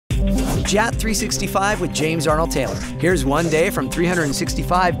JAT365 with James Arnold Taylor. Here's one day from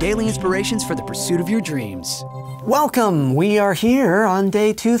 365 daily inspirations for the pursuit of your dreams. Welcome! We are here on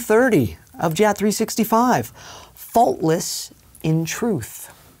day 230 of JAT365. Faultless in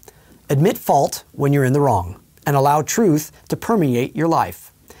truth. Admit fault when you're in the wrong and allow truth to permeate your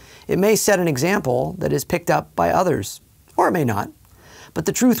life. It may set an example that is picked up by others, or it may not, but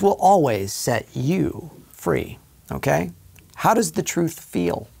the truth will always set you free, okay? How does the truth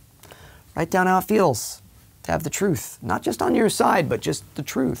feel? Write down how it feels to have the truth, not just on your side, but just the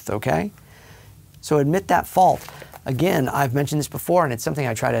truth, okay? So admit that fault. Again, I've mentioned this before, and it's something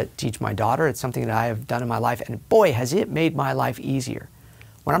I try to teach my daughter. It's something that I have done in my life, and boy, has it made my life easier.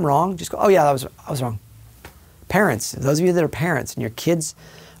 When I'm wrong, just go, oh yeah, I was wrong. Parents, those of you that are parents, and your kids,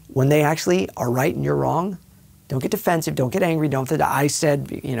 when they actually are right and you're wrong, don't get defensive, don't get angry, don't say, I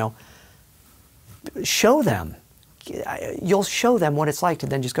said, you know, show them. You'll show them what it's like to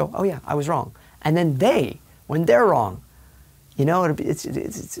then just go, oh yeah, I was wrong. And then they, when they're wrong, you know,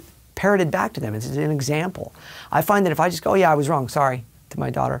 it's parroted back to them. It's an example. I find that if I just go, oh yeah, I was wrong, sorry, to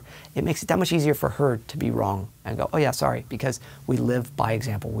my daughter, it makes it that much easier for her to be wrong and go, oh yeah, sorry, because we live by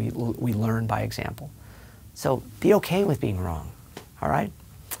example. We learn by example. So be okay with being wrong, all right?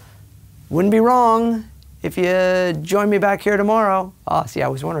 Wouldn't be wrong if you join me back here tomorrow. Oh, see, I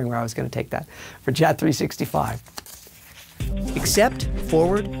was wondering where I was going to take that for JAT365. Accept,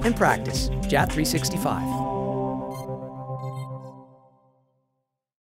 forward, and practice JAT365.